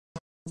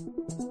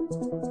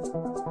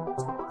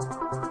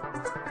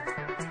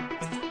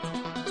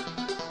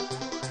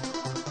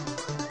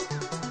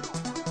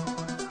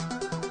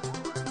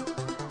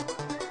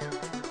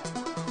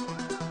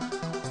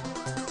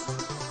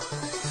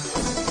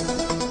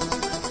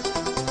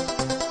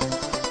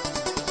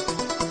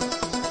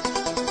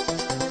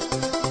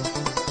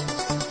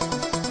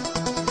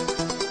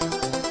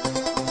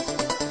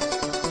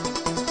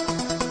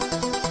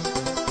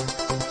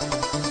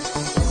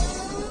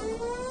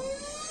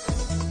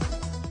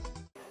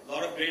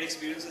great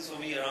experiences for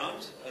me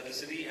around the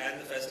city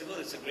and the festival.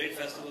 It's a great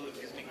festival. It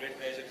gives me great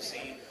pleasure to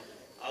see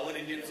our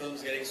Indian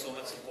films getting so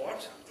much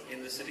support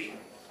in the city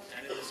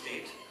and in the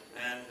state.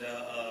 And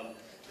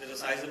there's a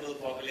sizable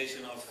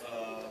population of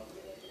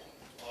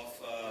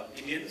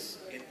Indians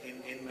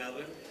in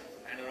Melbourne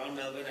and around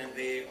Melbourne, and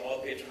they all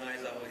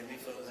patronize our Hindi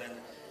films, and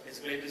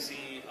it's great to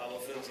see our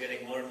films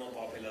getting more and more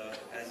popular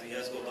as the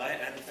years go by,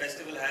 and the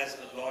festival has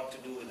a lot to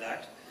do with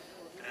that.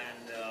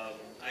 And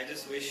I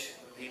just wish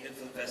the Indian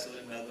Film Festival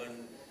in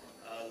Melbourne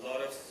a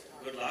lot of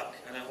good luck,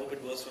 and I hope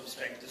it goes from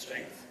strength to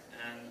strength,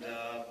 and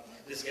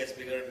this gets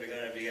bigger and bigger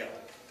every year.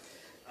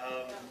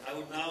 I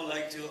would now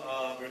like to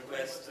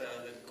request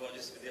the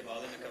gorgeous Vidya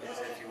Balan to come and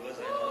say a few words.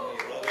 I know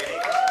you're all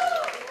waiting.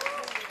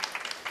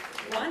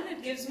 One,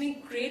 it gives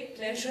me great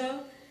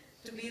pleasure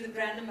to be the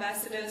brand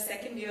ambassador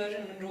second year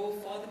in a row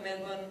for the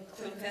Melbourne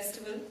Film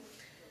Festival.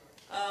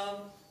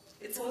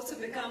 It's also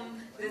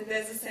become,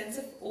 there's a sense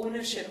of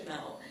ownership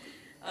now,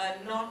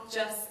 not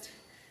just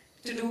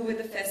to do with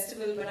the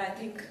festival, but I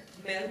think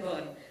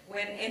Melbourne.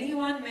 When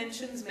anyone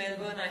mentions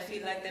Melbourne, I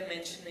feel like they're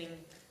mentioning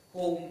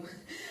home.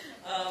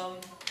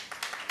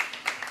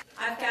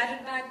 I've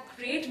carried back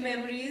great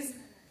memories,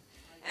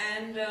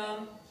 and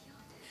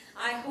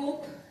I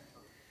hope,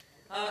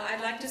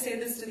 I'd like to say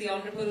this to the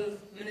Honourable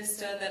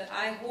Minister, that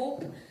I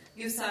hope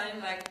you sign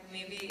like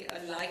maybe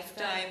a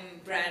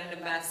lifetime brand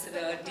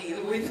ambassador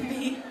deal with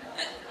me,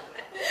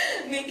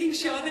 making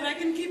sure that I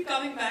can keep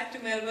coming back to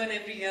Melbourne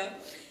every year.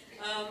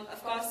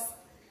 Of course,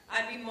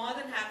 I'd be more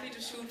than happy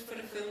to shoot for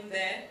a film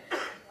there.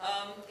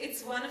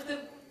 It's one of the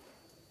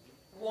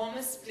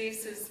warmest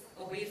places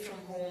away from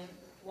home,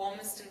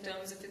 warmest in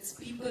terms of its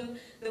people,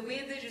 the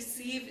way they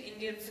receive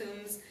Indian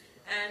films,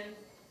 and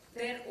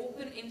they're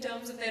open in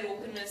terms of their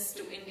openness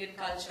to Indian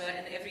culture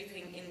and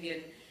everything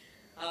Indian.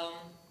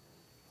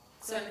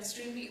 So I'm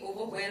extremely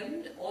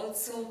overwhelmed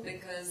also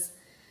because,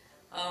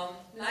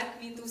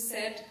 like Meetu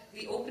said,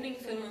 the opening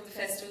film of the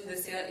festival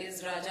this year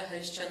is Raja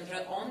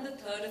Harishchandra on the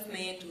 3rd of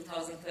May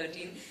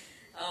 2013.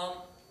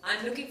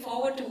 I'm looking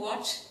forward to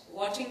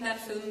watching that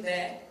film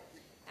there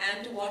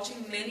and to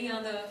watching many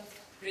other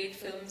great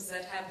films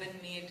that have been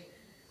made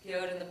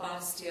here in the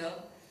past year.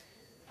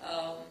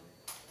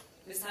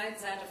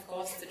 Besides that, of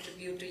course, the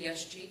tribute to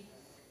Yashji.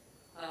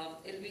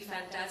 It'll be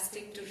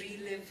fantastic to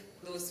relive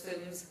those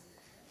films.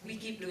 We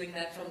keep doing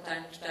that from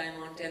time to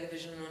time on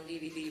television and on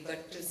DVD,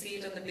 but to see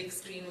it on the big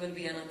screen will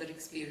be another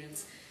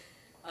experience.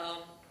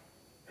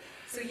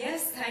 So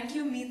yes, thank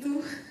you,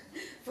 Meetu,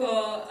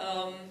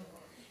 for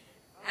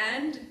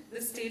and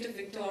the state of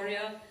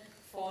Victoria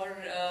for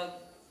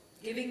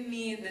giving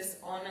me this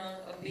honor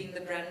of being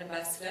the brand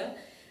ambassador.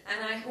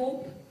 And I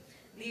hope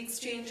the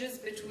exchanges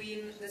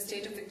between the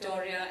state of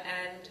Victoria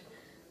and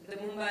the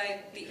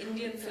the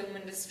Indian film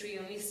industry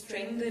only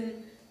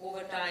strengthen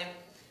over time,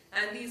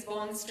 and these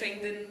bonds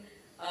strengthen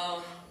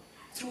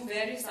through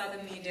various other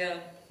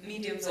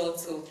mediums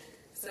also.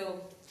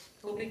 So,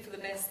 hoping for the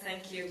best.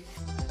 Thank you.